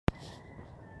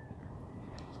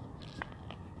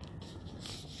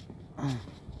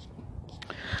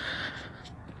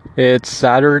It's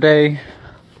Saturday.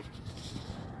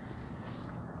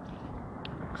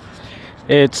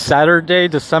 It's Saturday,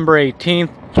 December 18th,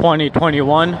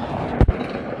 2021.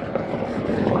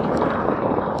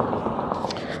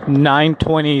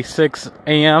 9:26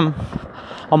 a.m.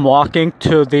 I'm walking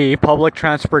to the public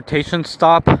transportation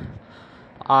stop.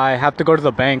 I have to go to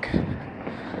the bank.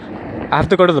 I have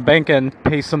to go to the bank and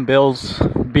pay some bills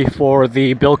before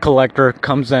the bill collector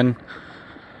comes and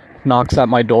knocks at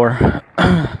my door.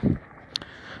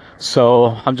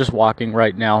 So I'm just walking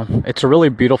right now. It's a really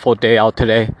beautiful day out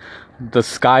today. The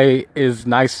sky is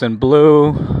nice and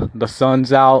blue. The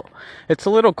sun's out. It's a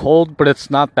little cold, but it's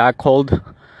not that cold.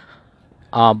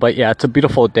 But yeah, it's a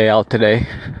beautiful day out today.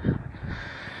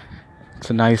 It's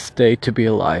a nice day to be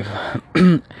alive.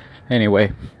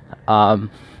 Anyway,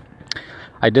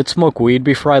 I did smoke weed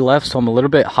before I left, so I'm a little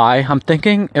bit high. I'm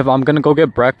thinking if I'm gonna go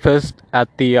get breakfast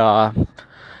at the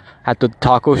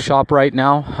taco shop right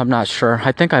now. I'm not sure.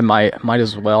 I think I might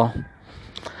as well.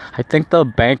 I think the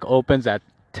bank opens at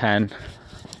 10.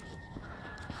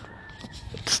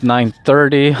 It's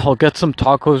 9:30. I'll get some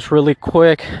tacos really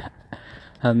quick,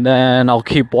 and then I'll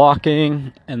keep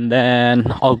walking, and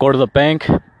then I'll go to the bank,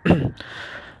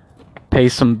 pay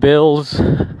some bills.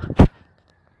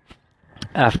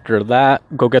 After that,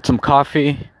 go get some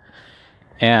coffee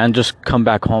and just come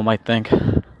back home, I think.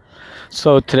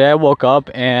 So today I woke up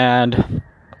and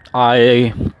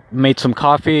I made some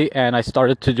coffee and I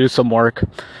started to do some work.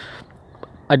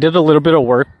 I did a little bit of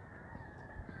work.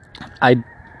 I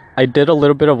did a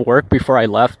little bit of work before I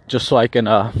left, just so I can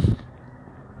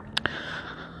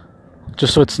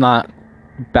just so it's not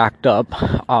backed up.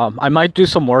 I might do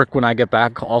some work when I get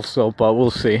back also, but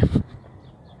we'll see.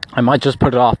 I might just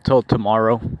put it off till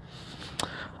tomorrow.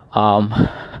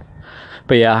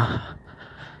 But yeah,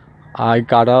 I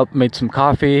got up, made some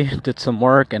coffee, did some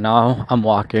work, and now I'm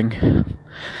walking.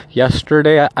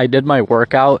 Yesterday I did my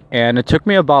workout and it took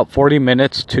me about 40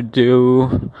 minutes to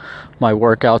do my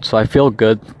workout, so I feel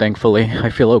good, thankfully. I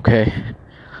feel okay.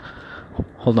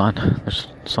 Hold on, there's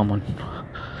someone.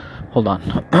 Hold on.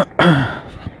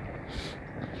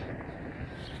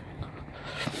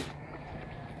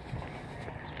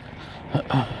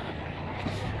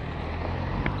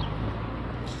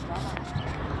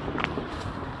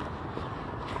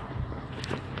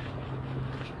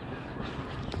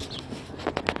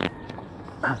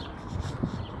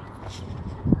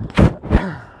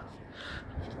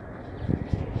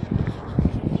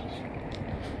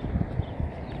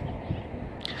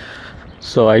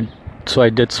 So I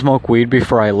did smoke weed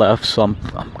before I left, so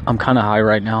I'm kind of high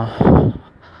right now.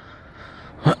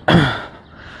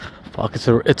 Fuck,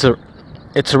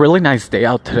 it's a really nice day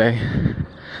out today.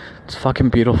 It's fucking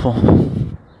beautiful.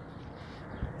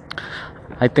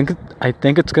 I think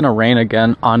it's gonna rain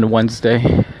again on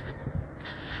Wednesday.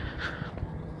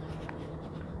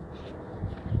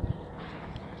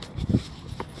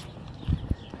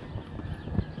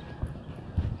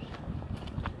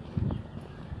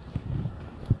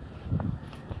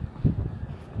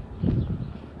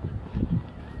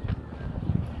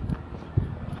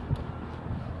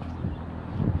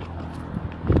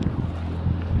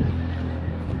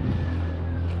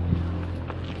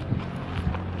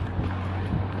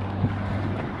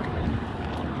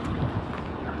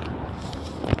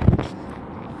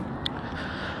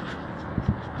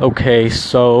 Okay,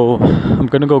 so I'm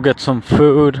gonna go get some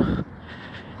food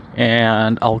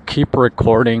and I'll keep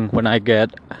recording when I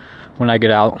get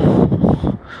out.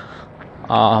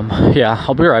 Yeah,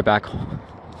 I'll be right back.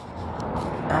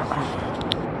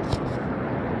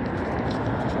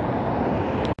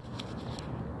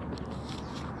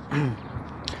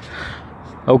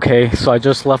 Okay, so I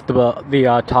just left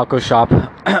the taco shop.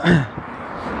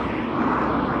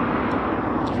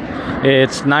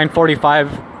 It's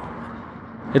 9:45.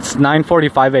 It's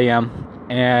 9:45 a.m.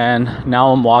 and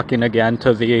now I'm walking again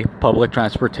to the public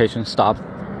transportation stop.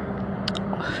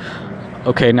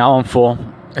 Okay, now I'm full.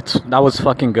 That was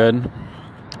fucking good.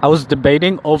 I was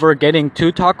debating over getting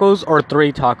 2 tacos or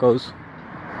 3 tacos.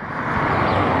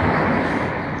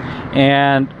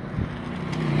 And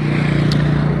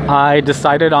I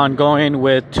decided on going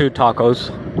with 2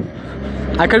 tacos.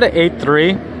 I could have ate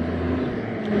 3,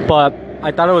 but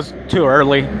I thought it was too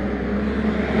early.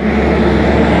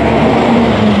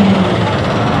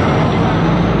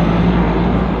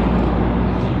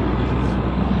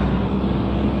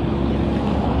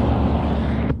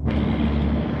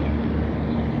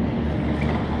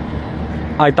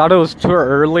 I thought it was too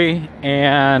early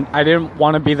and I didn't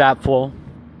want to be that full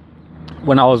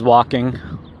when I was walking.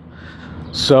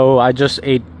 So I just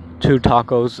ate 2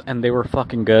 tacos and they were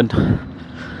fucking good.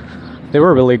 They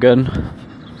were really good.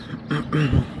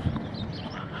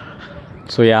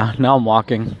 So yeah, now I'm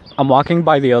walking. I'm walking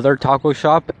by the other taco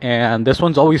shop, and this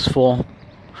one's always full.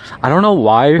 I don't know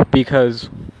why, because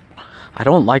I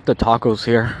don't like the tacos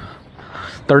here.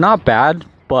 They're not bad,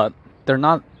 but they're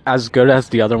not as good as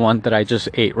the other one that I just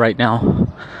ate right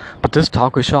now. But this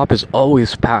taco shop is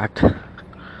always packed.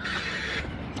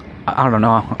 I don't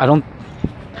know.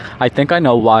 I think I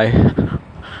know why.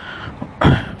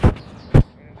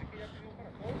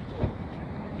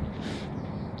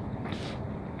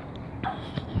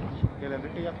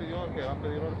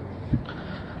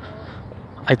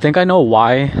 I think I know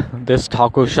why this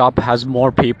taco shop has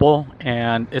more people,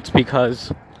 and it's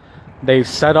because they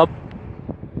set up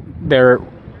their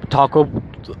taco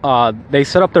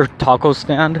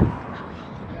stand.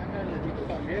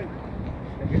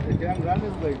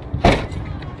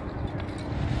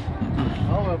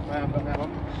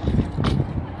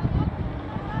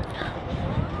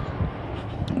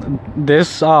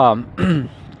 This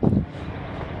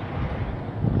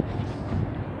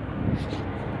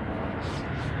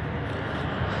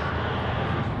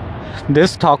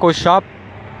this taco shop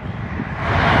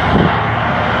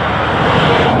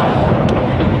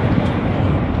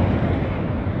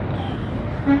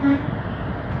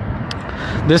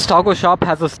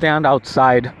has a stand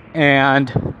outside,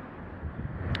 and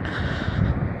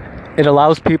it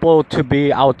allows people to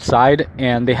be outside,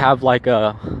 and they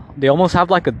almost have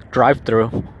like a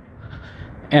drive-through.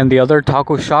 And the other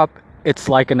taco shop, it's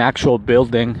like an actual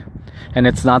building, and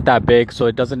it's not that big, so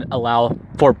it doesn't allow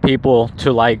for people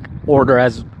to order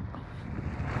as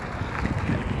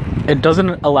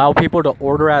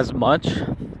much,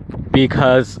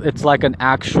 because it's like an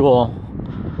actual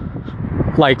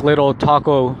little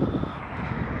taco.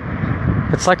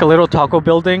 It's like a little taco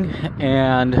building,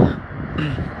 and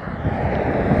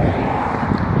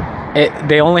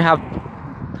they only have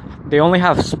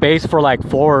space for only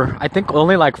 4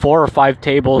 or 5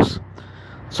 tables.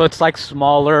 So it's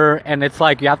smaller, and it's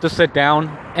you have to sit down.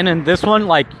 And in this one,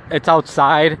 it's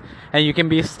outside, and you can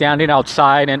be standing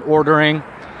outside and ordering.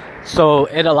 So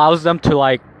it allows them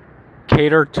to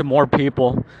cater to more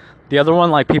people. The other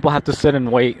one, people have to sit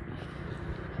and wait.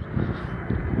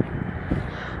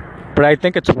 But I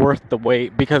think it's worth the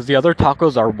wait, because the other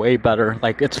tacos are way better.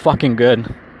 It's fucking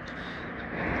good.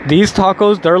 These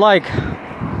tacos, they're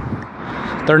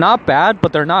not bad,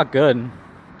 but they're not good.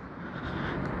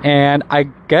 And I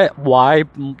get why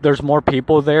there's more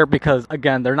people there, because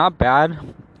again, they're not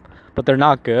bad, but they're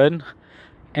not good.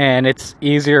 And it's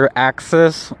easier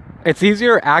access. It's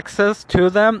easier access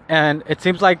to them, and it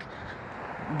seems like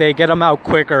they get them out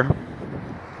quicker.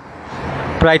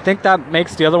 But I think that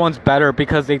makes the other ones better,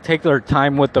 because they take their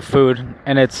time with the food,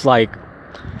 and it's the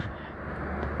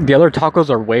other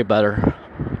tacos are way better.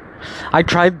 I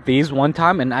tried these one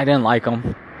time, and I didn't like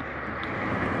them.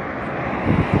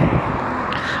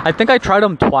 I think I tried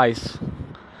them twice.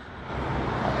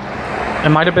 It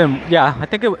might have been, yeah, I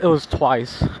think it was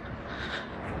twice.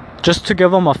 Just to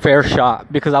give them a fair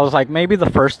shot, because I was maybe the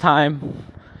first time,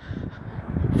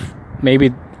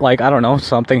 maybe, I don't know,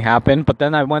 something happened. But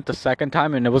then I went the second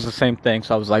time, and it was the same thing.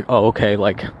 So I was oh, okay,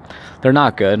 they're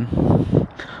not good.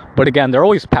 But again, they're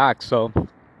always packed, so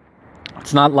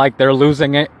it's not like they're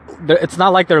losing it. It's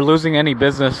not like they're losing any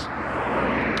business.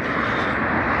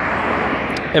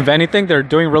 If anything, they're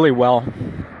doing really well.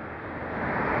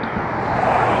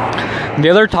 The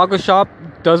other taco shop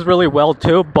does really well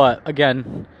too, but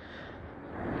again,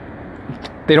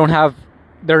 they're not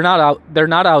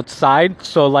outside,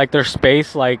 so their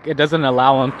space, it doesn't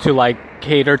allow them to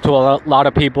cater to a lot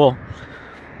of people.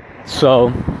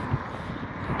 So,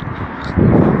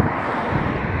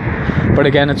 but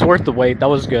again, it's worth the wait. That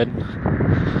was good.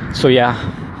 So yeah,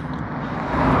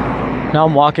 now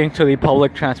I'm walking to the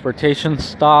public transportation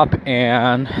stop,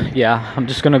 and yeah, I'm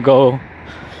just gonna go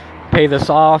pay this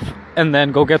off and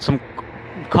then go get some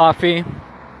coffee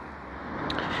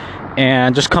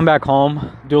and just come back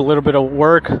home, do a little bit of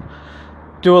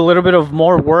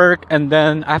more work, and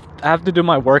then I have to do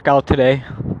my workout today.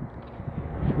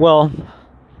 Well,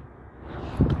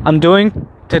 I'm doing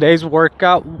today's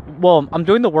workout. Well, I'm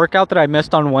doing the workout that I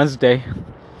missed on Wednesday.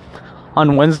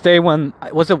 On Wednesday,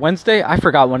 was it Wednesday? I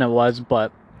forgot when it was,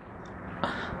 but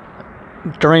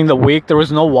during the week there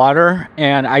was no water,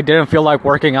 and I didn't feel like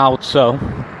working out, so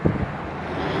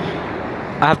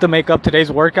I have to make up today's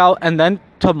workout. And then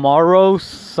tomorrow,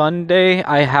 Sunday,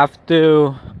 I'm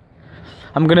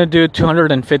gonna do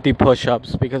 250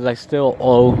 push-ups, because I still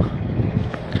owe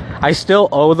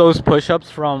those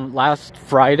push-ups from last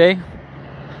Friday.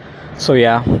 So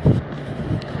yeah.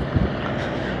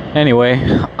 Anyway,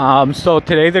 so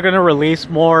today they're gonna release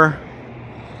more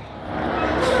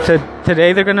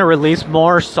Today they're gonna release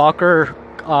more soccer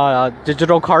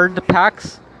digital card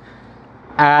packs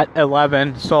at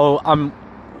 11. So I'm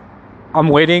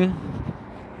waiting.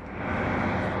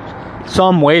 So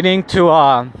I'm waiting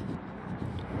to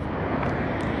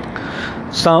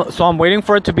so I'm waiting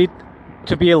for it to be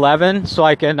 11 so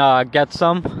I can get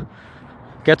some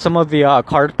of the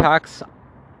card packs.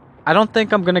 I don't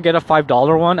think I'm gonna get a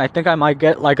 $5 one. I think I might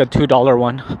get like a $2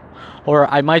 one, or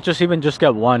I might just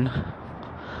get one.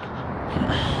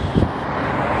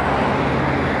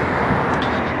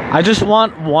 I just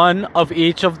want one of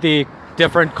each of the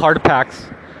different card packs.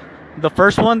 The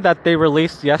first one that they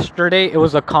released yesterday, it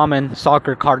was a common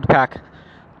soccer card pack.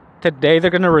 Today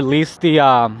they're gonna release the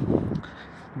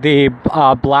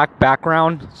black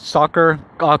background soccer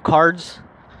cards,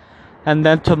 and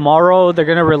then tomorrow they're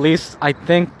gonna release. I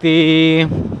think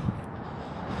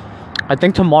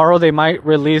tomorrow they might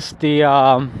release the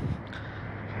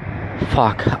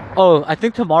I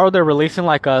think tomorrow they're releasing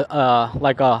like a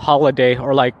holiday,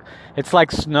 or like it's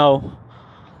like snow.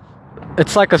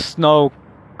 It's like a snow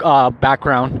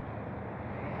background.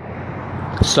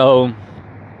 So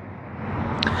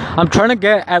I'm trying to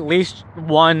get at least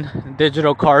one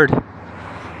digital card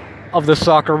of the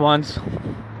soccer ones.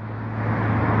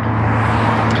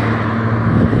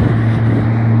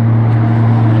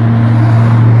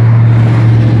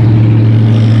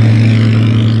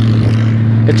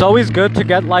 It's always good to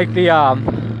get like the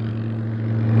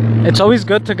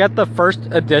first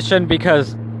edition,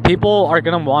 because people are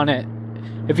gonna want it.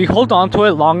 If you hold on to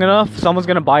it long enough, someone's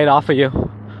gonna buy it off of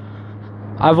you.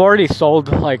 I've already sold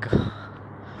like,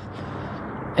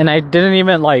 and I didn't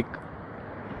even like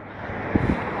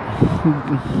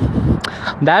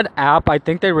that app. I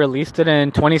think they released it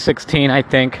in 2016, I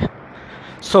think.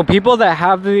 So people that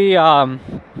have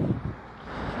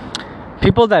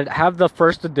the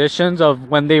first editions of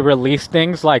when they release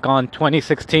things, like on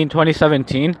 2016,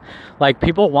 2017, like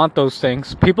people want those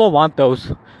things. People want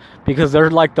those because they're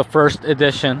like the first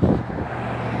edition.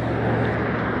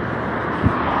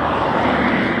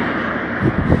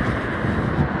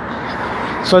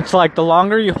 So it's like the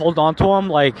longer you hold on to them,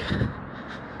 like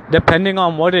depending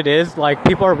on what it is, like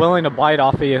people are willing to buy it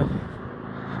off of you.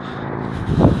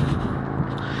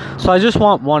 So I just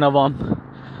want one of them,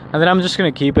 and then I'm just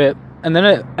gonna keep it, and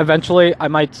then eventually I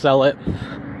might sell it,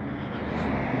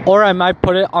 or I might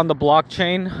put it on the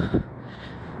blockchain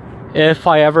if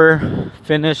I ever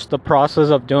finish the process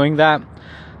of doing that.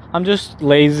 I'm just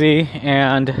lazy,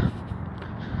 and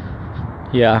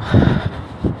yeah.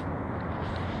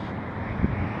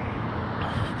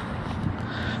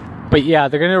 But yeah,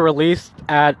 they're gonna release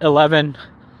at 11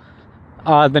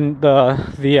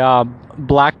 the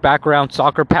black background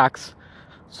soccer packs.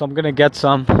 So I'm gonna get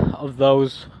some of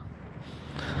those.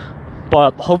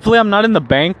 But hopefully I'm not in the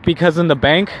bank, because in the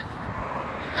bank,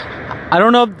 I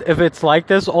don't know if it's like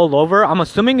this all over. I'm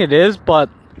assuming it is, but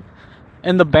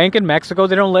in the bank in Mexico,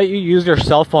 they don't let you use your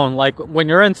cell phone. Like when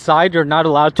you're inside, you're not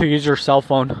allowed to use your cell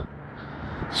phone.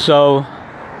 So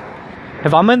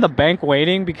if I'm in the bank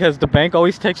waiting, because the bank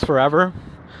always takes forever,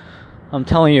 I'm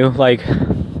telling you, like,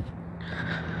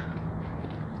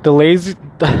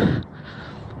 the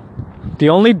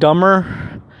only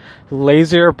dumber,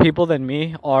 lazier people than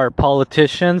me are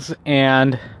politicians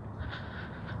and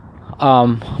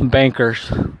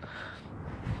bankers.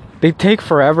 They take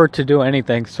forever to do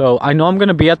anything. So I know I'm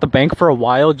gonna be at the bank for a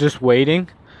while just waiting.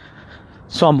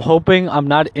 So I'm hoping I'm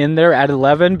not in there at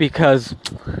 11, because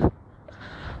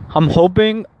I'm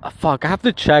hoping, I have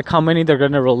to check how many they're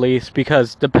gonna release,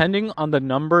 because depending on the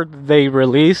number they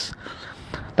release,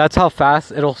 that's how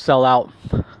fast it'll sell out.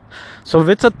 So if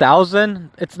it's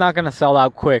 1,000, it's not gonna sell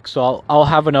out quick. So I'll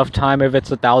have enough time if it's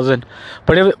 1,000.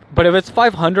 But if it's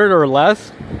 500 or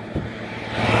less,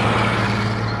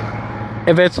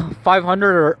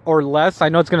 or less, I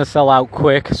know it's gonna sell out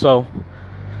quick. So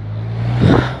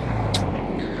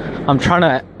I'm trying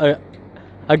to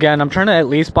at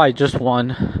least buy just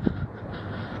one.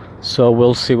 So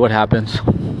we'll see what happens.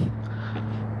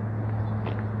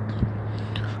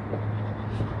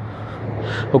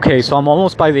 Okay, so I'm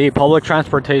almost by the public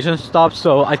transportation stop,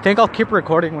 so I think I'll keep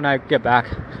recording when I get back.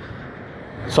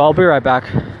 So I'll be right back.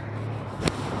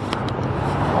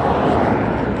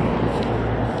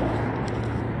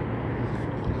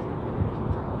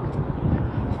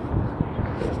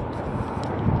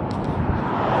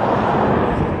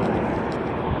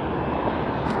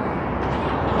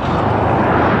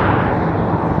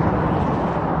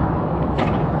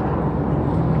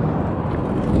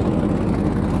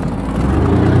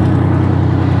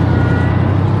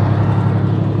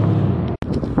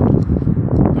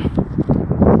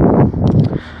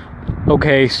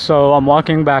 Okay, so I'm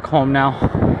walking back home now.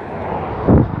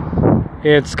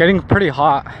 It's getting pretty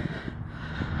hot.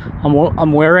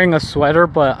 I'm wearing a sweater,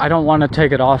 but I don't want to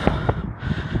take it off.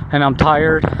 And I'm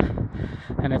tired,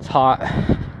 and it's hot.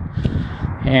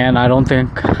 And I don't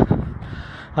think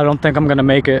I'm gonna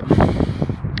make it.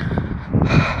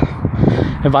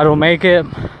 If I don't make it,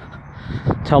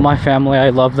 tell my family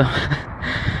I love them.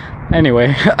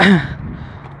 Anyway.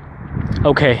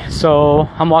 Okay, so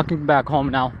I'm walking back home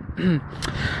now.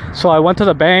 So I went to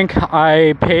the bank,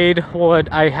 I paid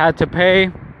what I had to pay,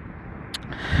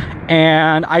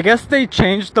 and I guess they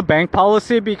changed the bank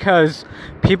policy because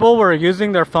people were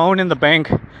using their phone in the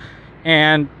bank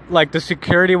and like the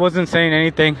security wasn't saying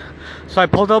anything. So I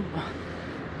pulled out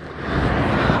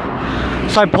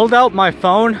my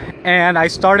phone and I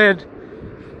started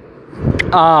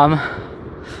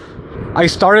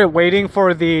waiting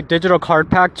for the digital card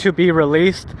pack to be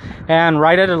released, and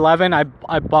right at 11 I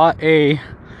bought a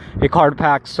card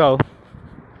pack. So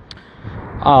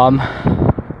I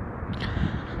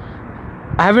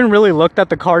haven't really looked at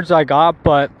the cards I got,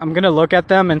 but I'm gonna look at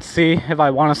them and see if I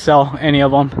want to sell any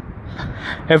of them.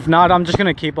 If not, I'm just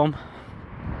gonna keep them.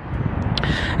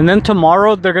 And then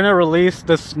tomorrow they're gonna release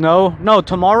the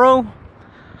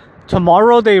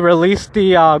tomorrow they release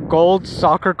the gold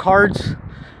soccer cards.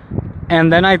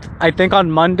 And then I think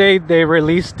on Monday they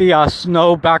released the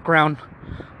snow background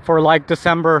for like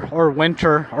December or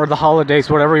winter or the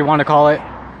holidays, whatever you want to call it.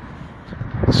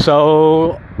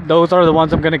 So those are the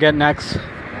ones I'm gonna get next.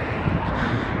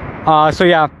 So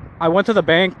yeah, I went to the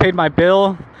bank, paid my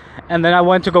bill, and then I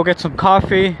went to go get some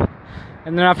coffee.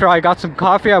 And then after I got some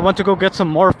coffee, I went to go get some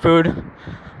more food.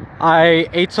 I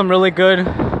ate some really good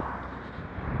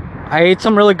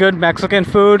Mexican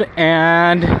food,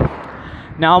 and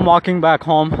now I'm walking back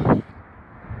home.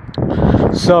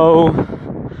 So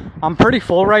I'm pretty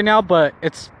full right now, but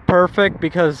it's perfect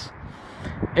because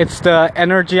it's the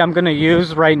energy I'm gonna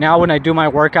use right now when I do my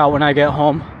workout when I get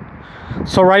home.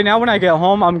 So right now when I get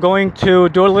home, I'm going to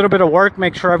do a little bit of work,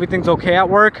 make sure everything's okay at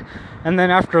work, and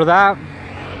then after that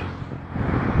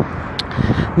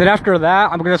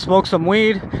I'm gonna smoke some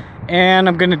weed and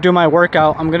I'm gonna do my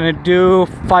workout. I'm gonna do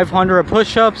 500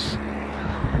 push-ups,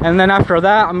 and then after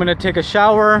that I'm gonna take a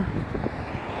shower,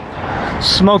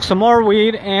 smoke some more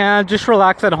weed, and just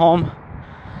relax at home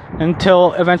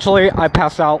until eventually I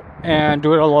pass out and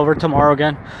do it all over tomorrow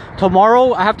again.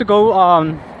 Tomorrow I have to go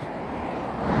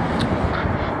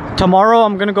tomorrow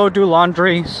I'm gonna go do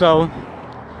laundry, so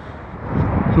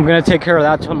I'm gonna take care of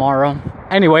that tomorrow.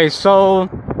 Anyway, so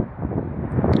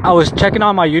I was checking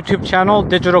on my YouTube channel,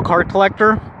 Digital Card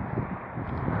Collector.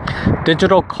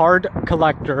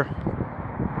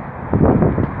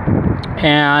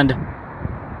 And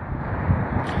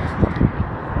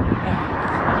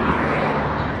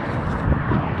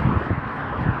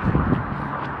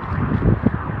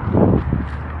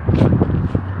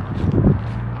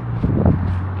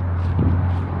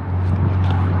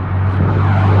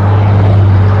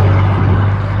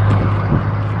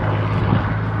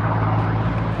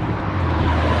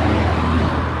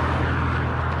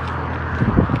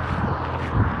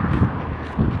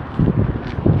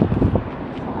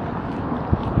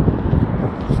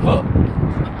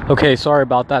okay, sorry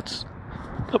about that.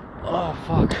 Oh,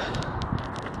 fuck.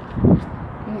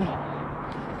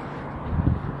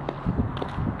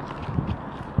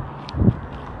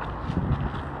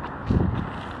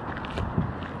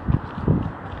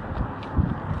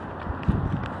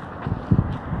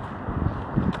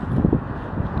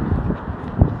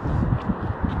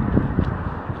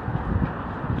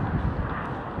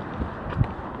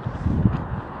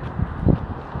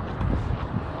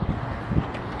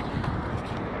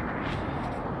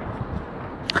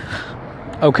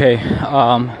 Okay,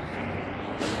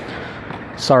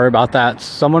 sorry about that.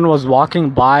 Someone was walking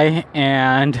by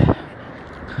and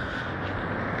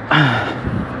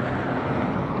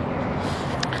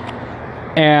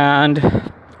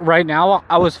right now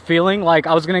I was feeling like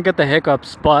I was gonna get the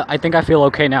hiccups, but I think I feel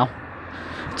okay now.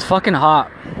 It's fucking hot.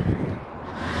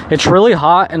 It's really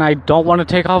hot and I don't want to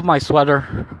take off my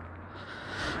sweater.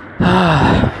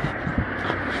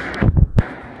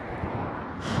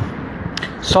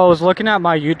 So I was looking at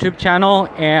my YouTube channel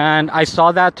and I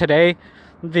saw that today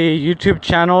the YouTube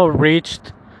channel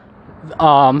reached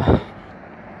my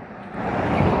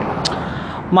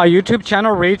YouTube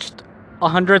channel reached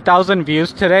 100,000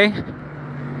 views today,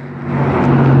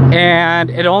 and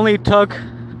it only took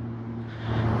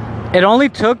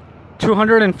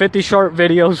 250 short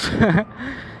videos.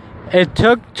 It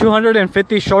took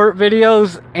 250 short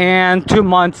videos and 2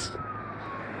 months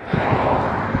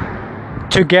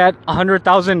to get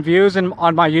 100,000 views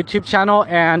on my YouTube channel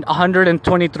and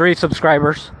 123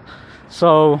 subscribers.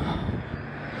 So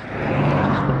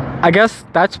I guess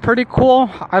that's pretty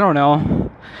cool. I don't know.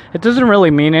 It doesn't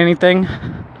really mean anything.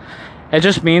 It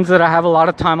just means that I have a lot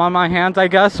of time on my hands, I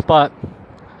guess, but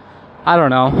I don't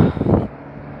know.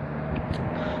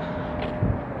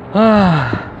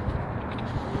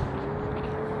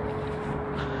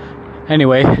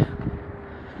 Anyway,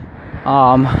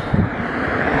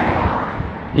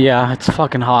 yeah, it's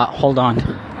fucking hot. Hold on.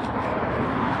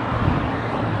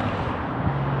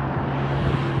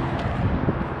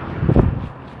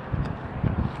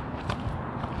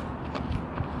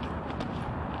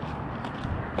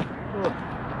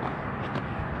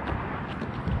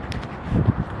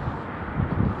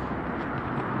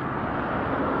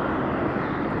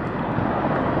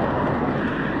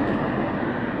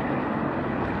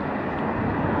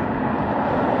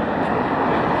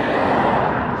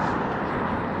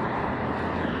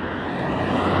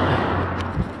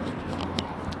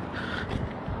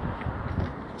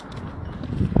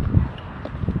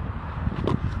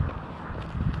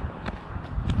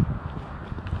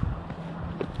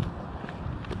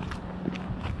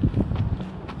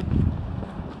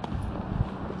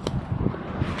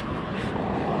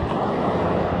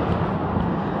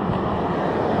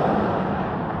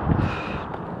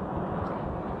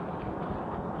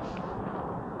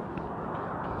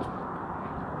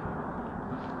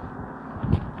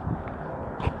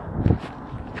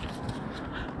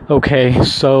 Okay,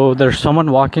 so there's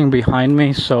someone walking behind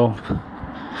me, so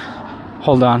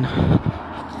hold on.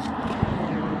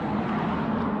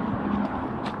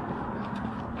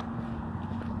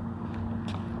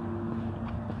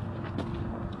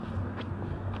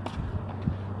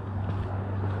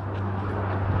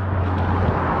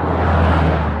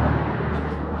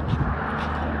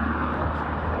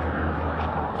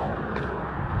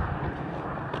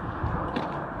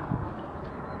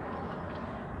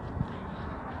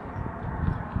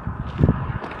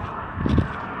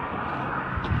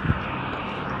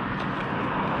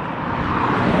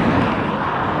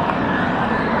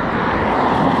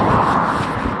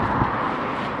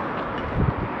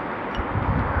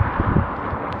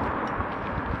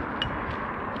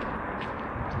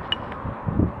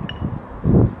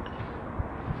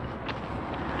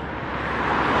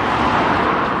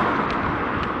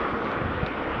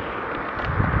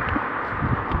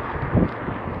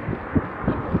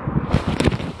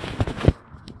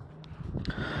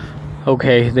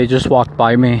 Okay, they just walked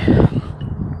by me.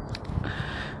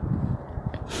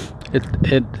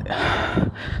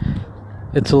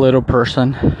 It's a little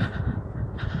person.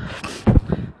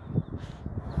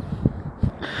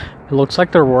 It looks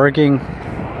like they're working.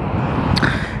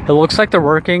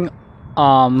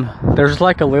 There's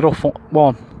like a little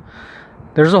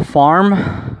there's a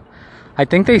farm. I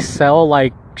think they sell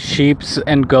like sheeps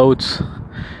and goats,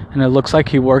 and it looks like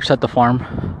he works at the farm.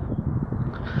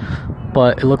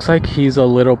 But it looks like he's a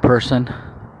little person.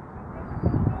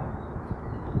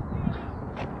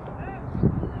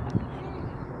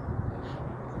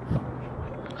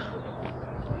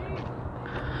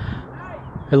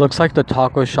 It looks like the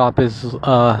taco shop is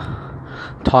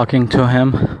talking to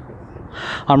him.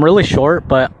 I'm really short,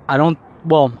 but I'm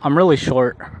really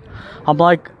short. I'm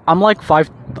like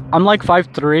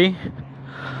 5'3",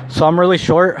 so I'm really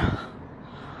short.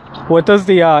 What does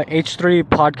the H3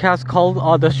 podcast called?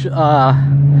 The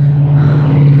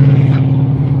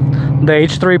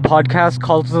H3 podcast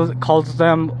calls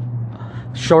them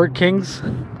short kings.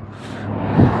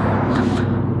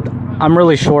 I'm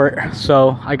really short,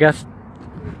 so I guess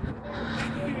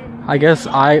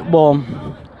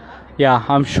yeah,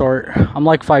 I'm short. I'm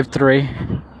like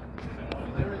 5'3".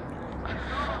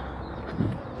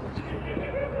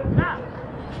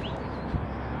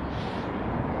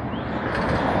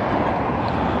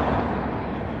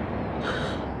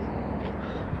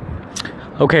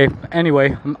 Okay,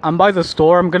 anyway, I'm by the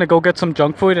store. I'm gonna go get some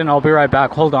junk food and I'll be right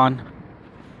back. Hold on.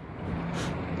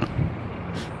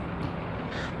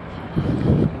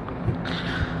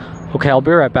 Okay, I'll be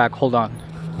right back. Hold on.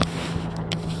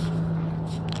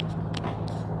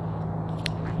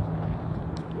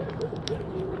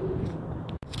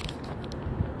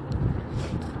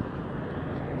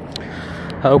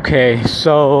 Okay,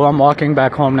 so I'm walking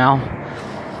back home now.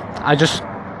 I just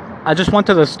went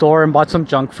to the store and bought some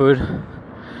junk food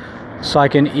so I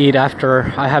can eat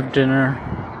after I have dinner.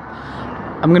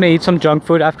 I'm gonna eat some junk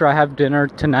food after I have dinner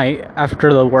tonight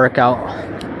after the workout.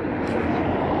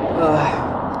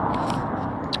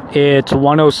 It's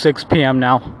 1:06 p.m.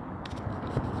 now.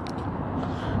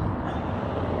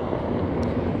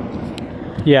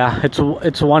 Yeah, it's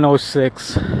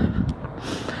 1:06.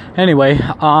 Anyway,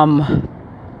 I'm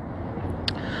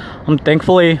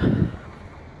thankfully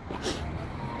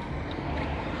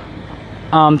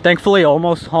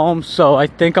almost home, so I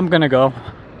think I'm gonna go.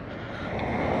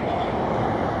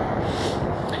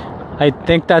 I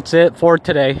think that's it for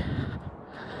today.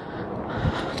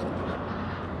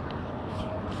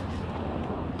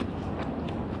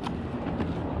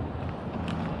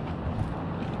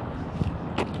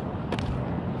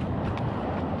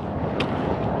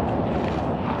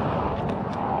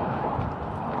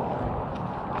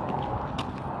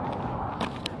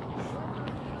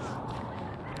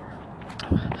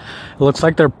 It looks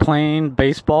like they're playing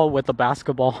baseball with a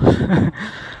basketball.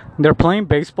 They're playing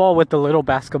baseball with a little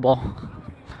basketball.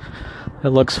 It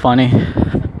looks funny.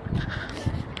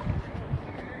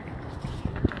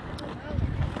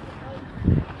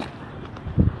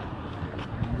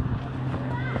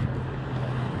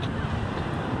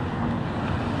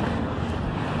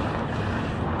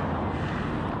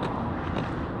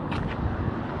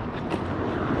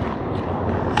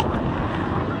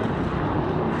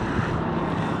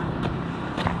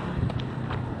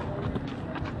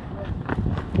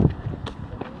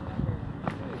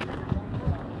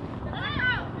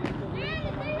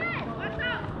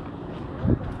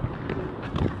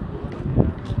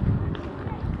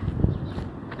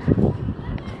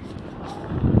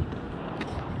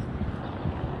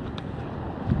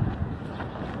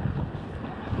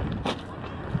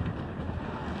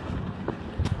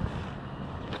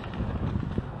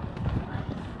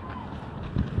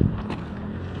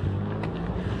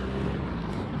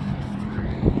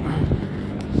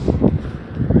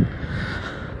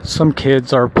 Some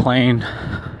kids are playing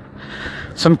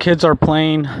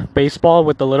baseball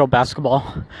with the little basketball,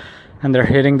 and they're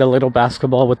hitting the little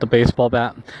basketball with the baseball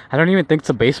bat. I don't even think it's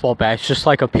a baseball bat, it's just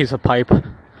like a piece of pipe.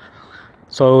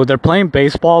 So they're playing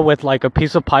baseball with like a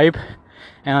piece of pipe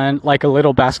and like a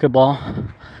little basketball,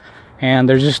 and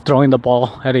they're just throwing the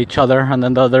ball at each other, and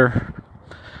then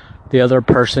the other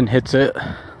person hits it.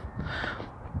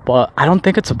 But I don't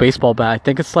think it's a baseball bat. I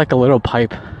think it's like a little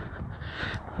pipe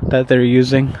that they're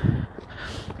using.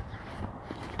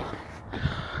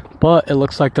 But it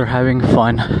looks like they're having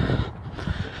fun,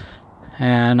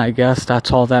 and I guess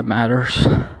that's all that matters.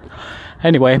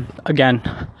 Anyway, again,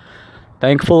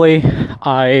 thankfully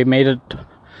I made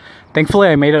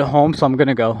it home, so I'm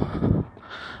gonna go.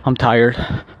 I'm tired.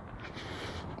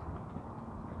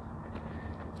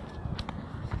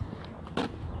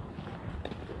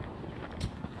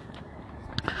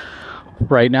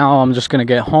 Right now I'm just gonna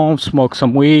get home, smoke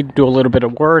some weed, do a little bit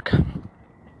of work,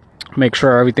 make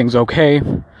sure everything's okay,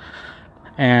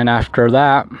 and after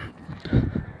that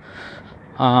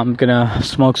I'm gonna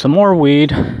smoke some more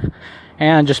weed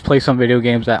and just play some video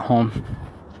games at home.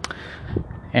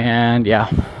 And yeah,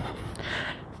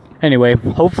 anyway,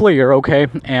 hopefully you're okay,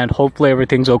 and hopefully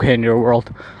everything's okay in your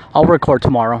world. I'll record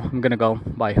tomorrow. I'm gonna go.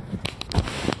 Bye.